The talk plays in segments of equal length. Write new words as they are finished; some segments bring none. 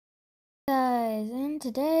Guys, and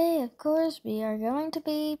today, of course, we are going to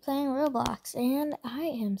be playing Roblox, and I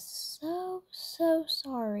am so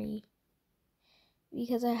sorry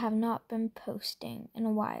because I have not been posting in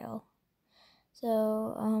a while.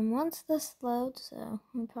 So, once this loads,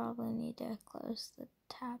 we probably need to close the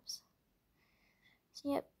tabs.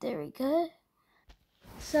 So, yep, there we go.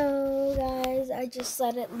 So, guys, I just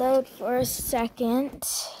let it load for a second.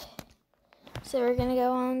 So we're gonna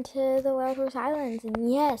go on to the Wild Horse Islands,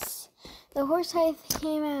 and yes, the horse height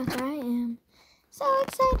came out. I am so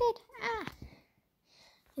excited.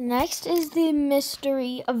 Next is the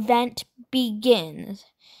mystery event begins,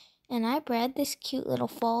 and I bred this cute little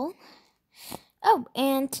foal. Oh,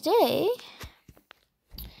 and today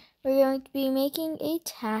we're going to be making a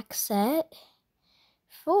tack set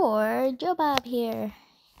for Joe Bob here.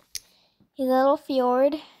 He's a little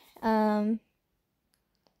fjord.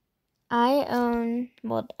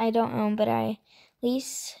 I don't own, but I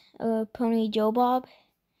lease a pony Joe Bob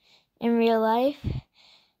in real life.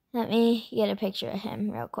 Let me get a picture of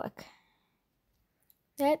him real quick.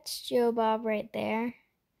 That's Joe Bob right there.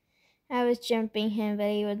 I was jumping him, but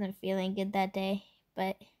he wasn't feeling good that day.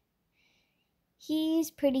 But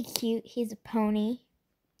he's pretty cute. He's a pony.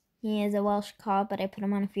 He is a Welsh cob, but I put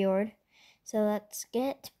him on a fjord. So let's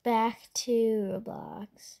get back to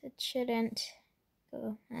Roblox. It shouldn't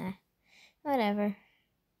go. Whatever.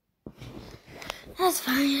 That's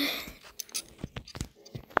fine.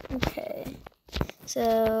 Okay.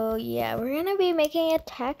 So, yeah, we're going to be making a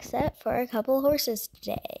tack set for a couple horses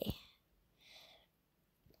today.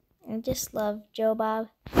 I just love Joe Bob.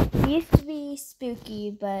 He used to be spooky,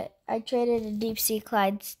 but I traded a Deep Sea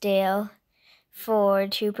Clydesdale for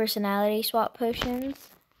 2 personality swap potions.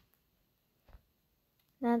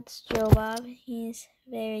 That's Joe Bob. He's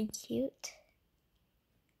very cute.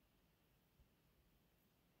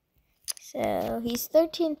 So, he's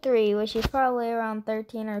 13.3, which is probably around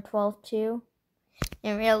 13 or 12.2.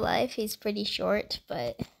 In real life, he's pretty short,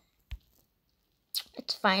 but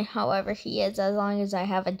it's fine however he is, as long as I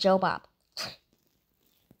have a Joe Bob.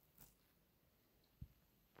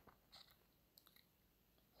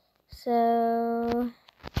 So,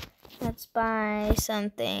 let's buy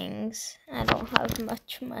some things. I don't have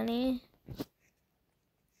much money.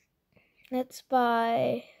 Let's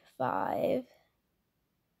buy 5.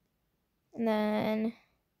 And then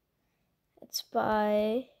let's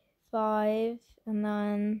buy 5. And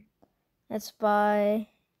then let's buy...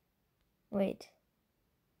 Wait.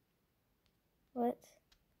 What?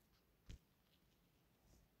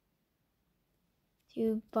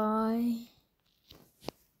 To buy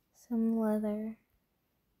some leather.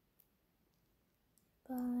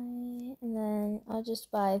 And then I'll just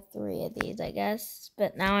buy 3 of these, I guess.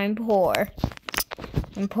 But now I'm poor.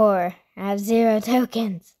 I have 0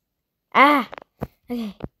 tokens.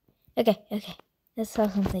 Okay. Let's sell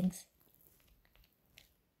some things.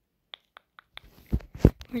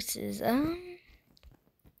 Horses.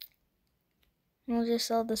 We'll just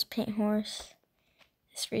sell this paint horse,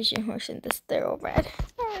 this Frisian horse, and this thoroughbred.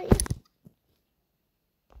 Sorry.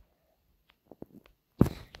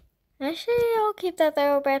 Actually, I'll keep that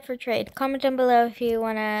thoroughbred for trade. Comment down below if you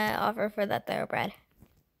want to offer for that thoroughbred.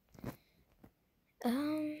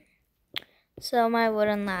 So my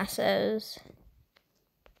wooden lassos.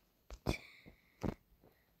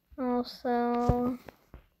 Also,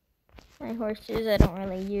 my horseshoes. I don't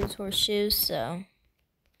really use horseshoes, so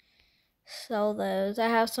sell those. I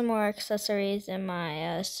have some more accessories in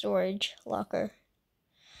my storage locker,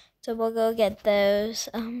 so we'll go get those.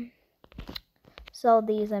 Sell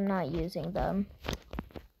these. I'm not using them.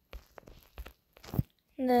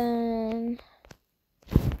 Then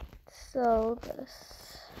sell this.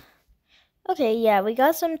 Okay, yeah, we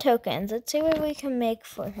got some tokens. Let's see what we can make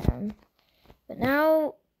for him. But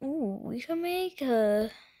now, we can make a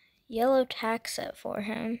yellow tack set for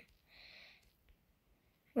him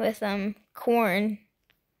with corn.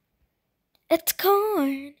 It's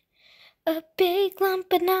corn, a big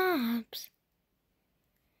lump of knobs.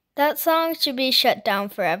 That song should be shut down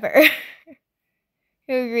forever.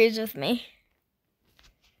 Who agrees with me?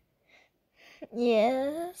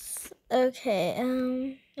 Yes.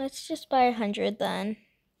 Okay, let's just buy 100 then.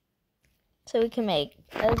 So we can make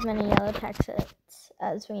as many yellow tack sets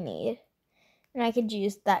as we need. And I could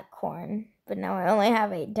use that corn. But now I only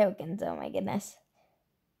have 8 tokens. Oh my goodness.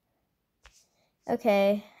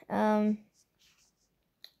 Okay,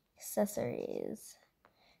 accessories.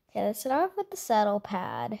 Okay, let's start off with the saddle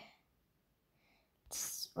pad.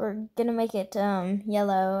 We're gonna make it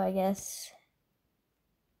yellow, I guess.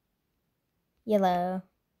 Yellow.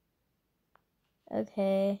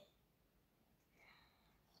 Okay.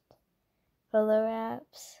 Polo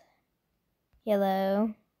wraps.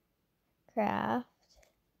 yellow craft.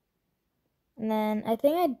 And then I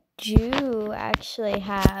think I do actually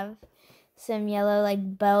have some yellow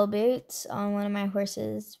like bell boots on one of my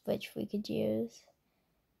horses, which we could use.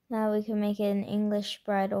 Now we can make an English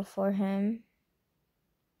bridle for him.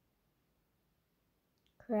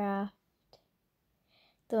 Craft.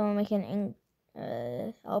 Then we'll make an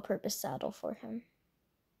all-purpose saddle for him.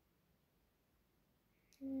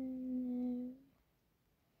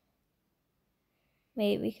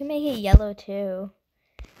 Wait, we can make it yellow too.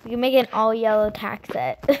 We can make an all-yellow tack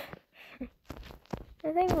set.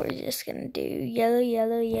 I think we're just gonna do yellow,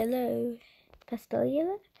 yellow, yellow. Pastel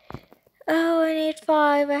yellow? Oh, I need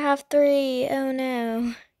 5. I have 3. Oh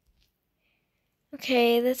no.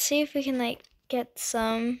 Okay, let's see if we can like get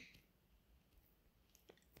some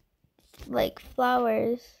like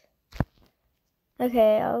flowers.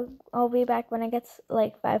 Okay, I'll be back when I get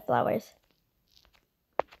like 5 flowers.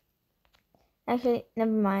 Actually,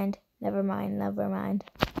 never mind. Okay,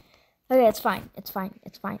 it's fine.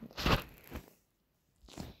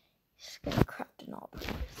 Just gonna craft an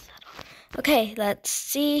all-purpose saddle. Okay, let's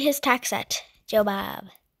see his tack set. Joe Bob.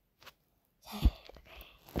 Okay.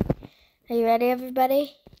 Are you ready,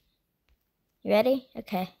 everybody? You ready?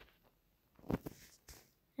 Okay.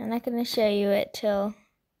 I'm not gonna show you it till...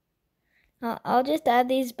 I'll just add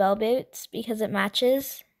these bell boots because it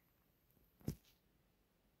matches.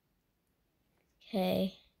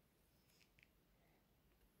 Okay.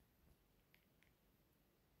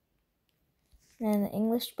 And the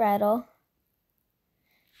English bridle.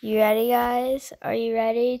 You ready, guys? Are you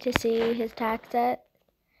ready to see his tack set?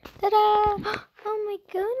 Ta-da! Oh my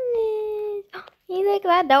goodness! He looks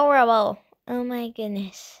adorable. Oh my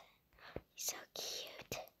goodness. He's so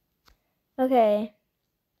cute. Okay.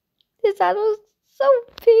 This saddle's so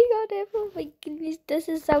big on him. Oh my goodness, this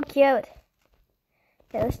is so cute.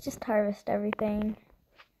 Okay, let's just harvest everything.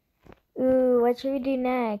 Ooh, what should we do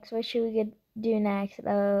next? Do next?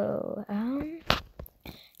 Oh,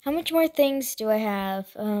 how much more things do I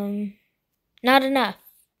have? Not enough.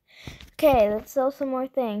 Okay, let's sell some more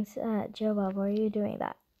things. Joe Bob, why are you doing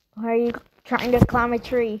that? Why are you trying to climb a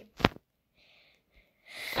tree?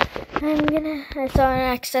 I saw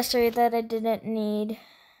an accessory that I didn't need.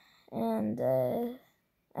 And,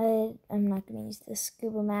 I'm not gonna use this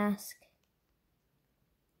scuba mask.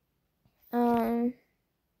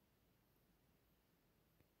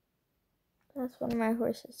 That's one of my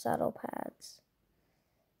horse's saddle pads.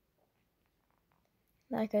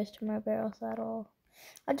 That goes to my barrel saddle.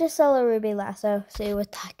 I'll just sell a ruby lasso, see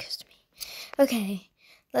what that goes to me. Okay,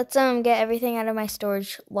 let's get everything out of my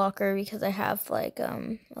storage locker because I have like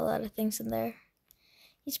a lot of things in there.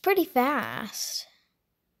 He's pretty fast.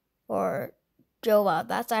 Or Joe Bob,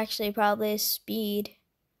 that's actually probably his speed.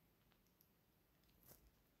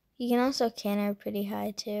 He can also canter pretty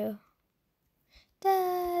high too.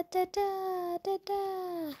 Da da da da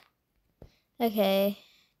da. Okay.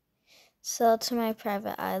 Sell to my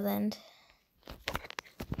private island.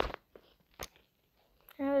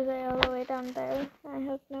 How is I all the way down there? I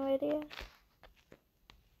have no idea.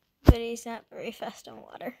 But he's not very fast on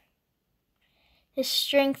water. His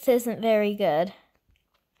strength isn't very good.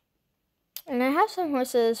 And I have some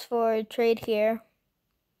horses for trade here.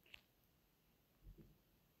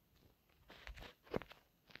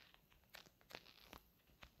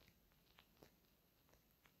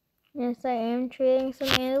 Yes, I am trading some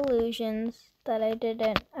Andalusians that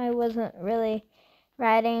I wasn't really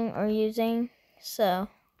riding or using, so.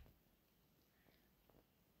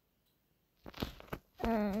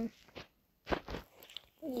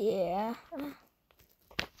 Yeah.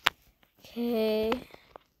 Okay.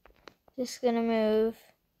 Just gonna move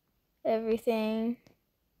everything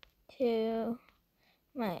to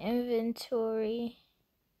my inventory.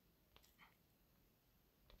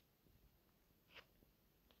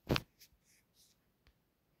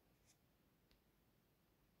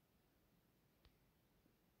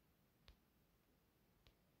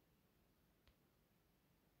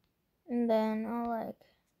 And then I'll like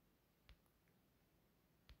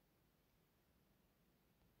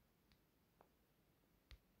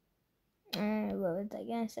what was I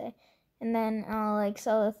gonna say? And then I'll like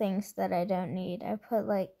sell the things that I don't need. I put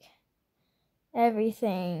like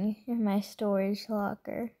everything in my storage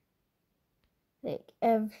locker. Like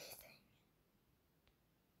everything.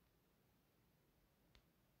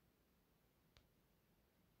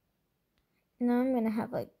 Now I'm gonna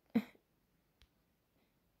have like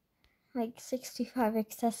 65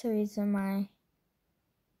 accessories in my...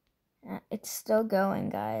 it's still going,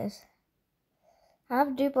 guys. I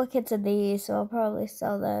have duplicates of these, so I'll probably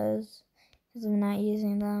sell those because I'm not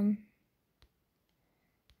using them.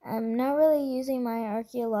 I'm not really using my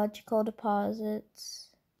archaeological deposits,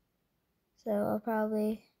 so I'll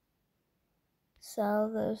probably sell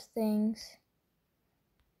those things.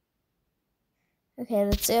 Okay,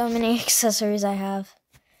 let's see how many accessories I have.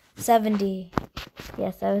 70.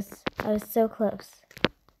 Yes, I was so close.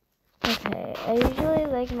 Okay, I usually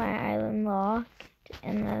like my island locked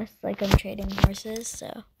unless like I'm trading horses,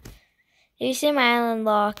 so if you see my island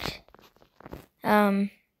locked,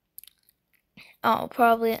 I'll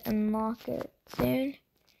probably unlock it soon.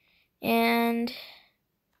 And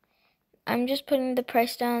I'm just putting the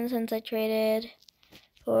price down since I traded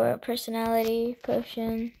for a personality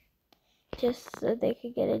potion, just so they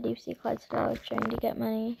could get a deep sea Clydesdale. I was trying to get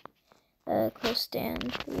money. Close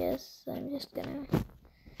stand. Yes, I'm just gonna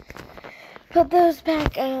put those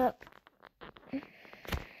back up.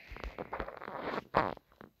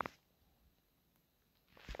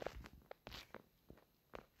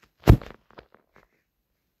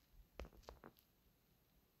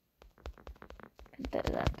 Put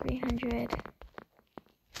those at 300.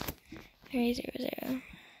 300.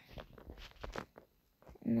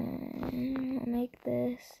 And then we'll make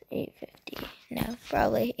this 850. No,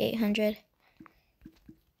 probably 800.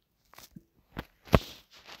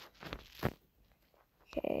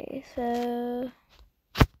 Okay, so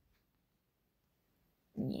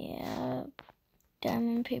yeah,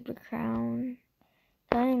 diamond paper crown,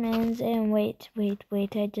 diamonds, and wait,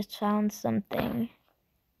 I just found something.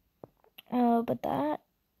 Oh, but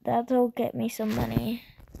that'll get me some money.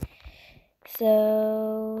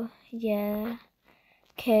 So yeah.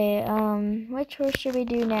 Okay, which horse should we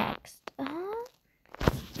do next?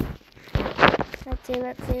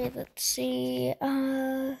 Let's see.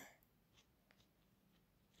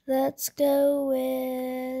 Let's go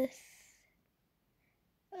with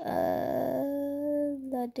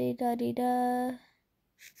la-di-da-di-da.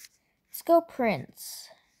 Let's go Prince.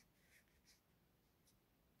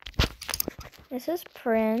 This is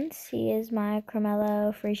Prince. He is my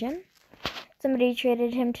Carmelo Frisian. Somebody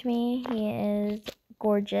traded him to me. He is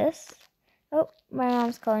gorgeous. Oh, my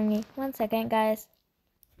mom's calling me. 1 second, guys.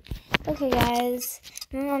 Okay, guys.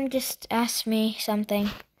 My mom just asked me something.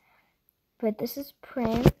 But this is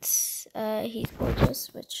Prince. He's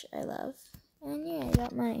gorgeous, which I love. And yeah, I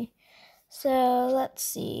got money. So, let's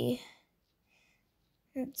see.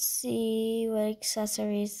 Let's see what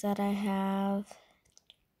accessories that I have.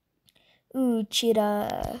 Ooh,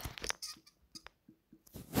 cheetah.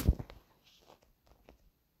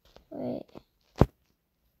 Wait.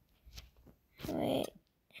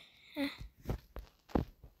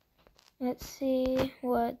 Let's see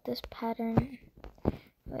what this pattern.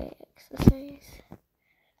 Wait, accessories.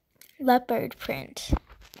 Leopard print.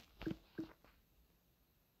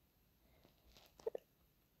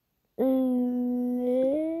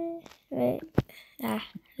 Wait.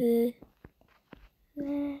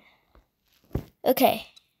 Okay.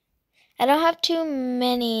 I don't have too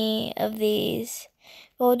many of these.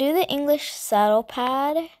 We'll do the English saddle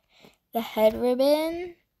pad, the head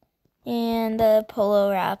ribbon, and the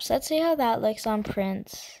polo wraps. Let's see how that looks on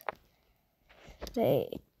Prince.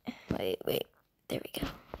 Wait. There we go.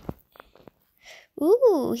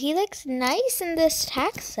 Ooh, he looks nice in this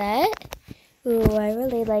tack set. Ooh, I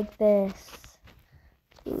really like this.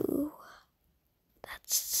 Ooh,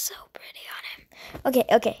 that's so pretty on him.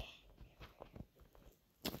 Okay.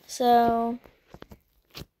 So,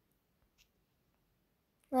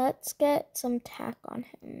 let's get some tack on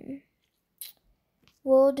him.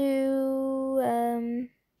 We'll do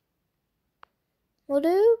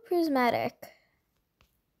prismatic.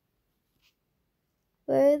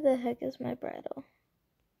 Where the heck is my bridle?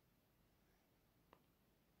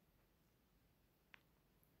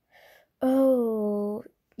 Oh,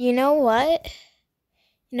 you know what?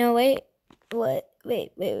 No, wait. What?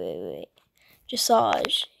 Wait.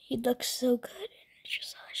 Dressage. He looks so good in a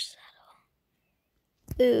dressage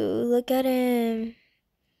saddle. Ooh, look at him.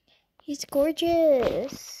 He's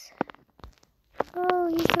gorgeous. Oh,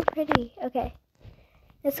 he's so pretty. Okay,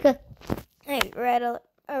 let's go. Hey, rattle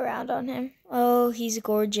around on him. Oh, he's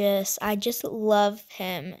gorgeous. I just love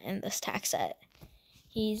him in this tack set.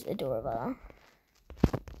 He's adorable.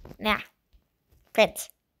 Nah, Prince.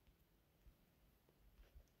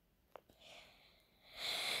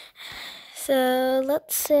 So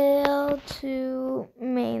let's sail to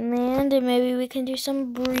mainland and maybe we can do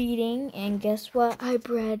some breeding. And guess what? I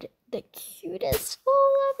bred the cutest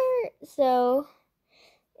foal ever. So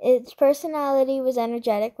its personality was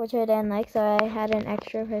energetic, which I didn't like, so I had an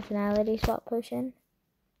extra personality swap potion.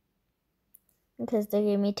 Because they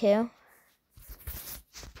gave me 2.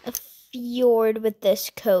 A fjord with this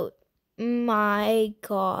coat. My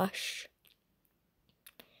gosh.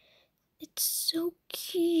 It's so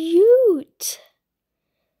cute.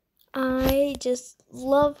 I just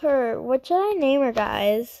love her. What should I name her,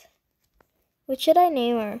 guys? What should I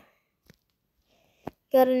name her?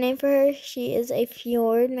 Got a name for her. She is a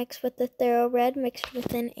fjord mixed with a thoroughbred mixed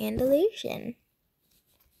with an Andalusian.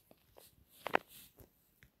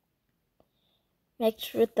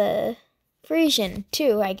 Mixed with the Frisian,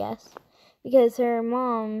 too, I guess. Because her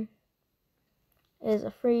mom is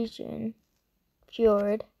a Frisian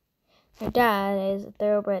fjord. Her dad is a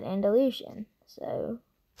thoroughbred Andalusian. So,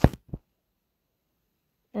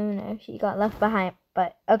 oh no, she got left behind.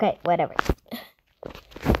 But, okay, whatever.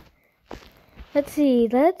 Let's see,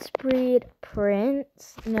 let's breed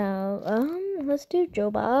Prince. No, let's do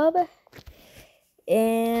Joe Bob.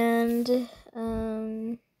 And,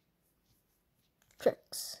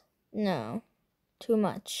 Tricks. No, too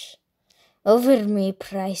much. Over me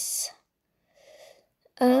price.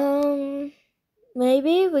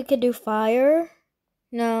 Maybe we could do Fire.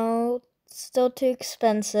 No, still too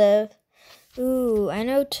expensive. Ooh, I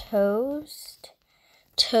know Toast.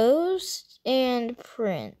 Toast and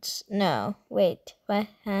Prince. No, wait, what?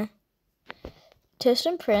 Huh? Toast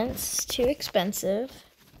and Prince, too expensive.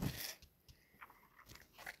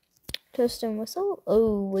 Toast and Whistle?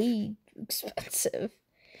 Oh, way too expensive.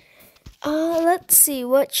 Let's see,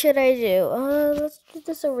 what should I do? Let's do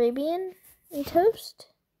this Arabian and Toast.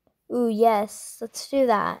 Ooh, yes, let's do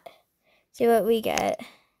that. See what we get.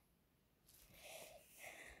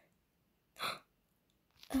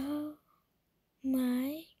 Oh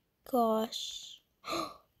my gosh.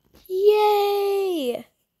 Yay!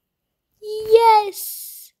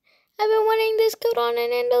 Yes! I've been wanting this coat on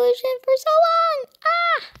an Andalusian for so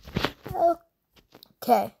long!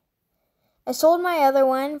 Okay. I sold my other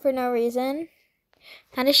one for no reason.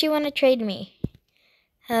 How does she want to trade me?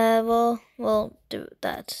 We'll do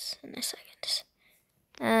that in a second.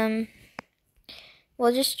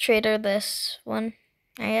 We'll just trade her this one,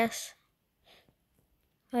 I guess.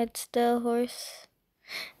 I'd still horse.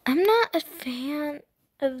 I'm not a fan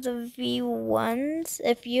of the V1s,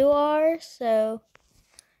 if you are, so,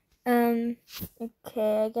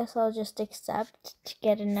 okay, I guess I'll just accept to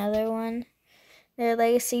get another one. They're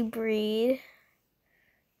legacy breed,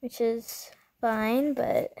 which is fine,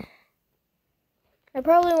 but I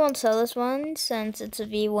probably won't sell this one since it's a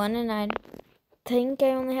V1 and I think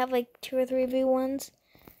I only have like 2 or 3 V1s.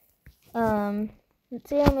 Let's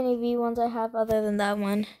see how many V1s I have other than that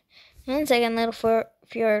one. 1 second, little fjord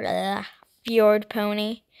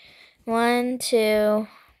pony. 1, 2.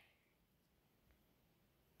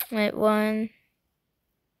 Wait, 1,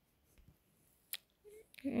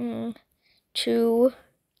 2.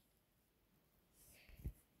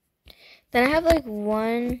 Then I have like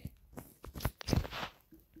 1.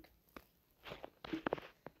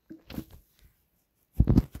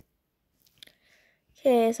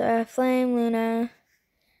 Okay, so I have Flame, Luna.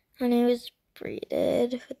 Honey was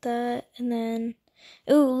breeded with that, and then,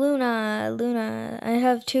 ooh, Luna. I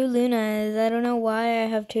have 2 Lunas. I don't know why I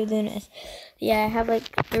have 2 Lunas. Yeah, I have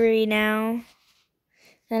like 3 now.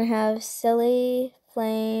 Then I have Silly,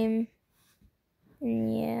 Flame,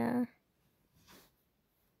 and yeah.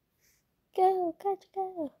 Go, catch,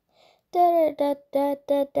 go. Da da da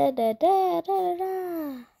da da da da da da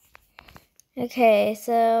da. Okay,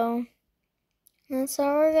 so that's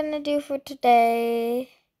all we're gonna do for today.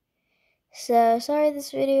 So, sorry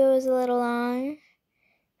this video was a little long,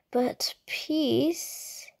 but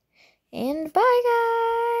peace, and bye,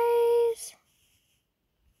 guys!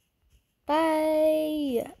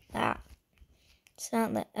 Bye! It's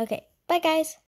not lit. Okay, bye, guys!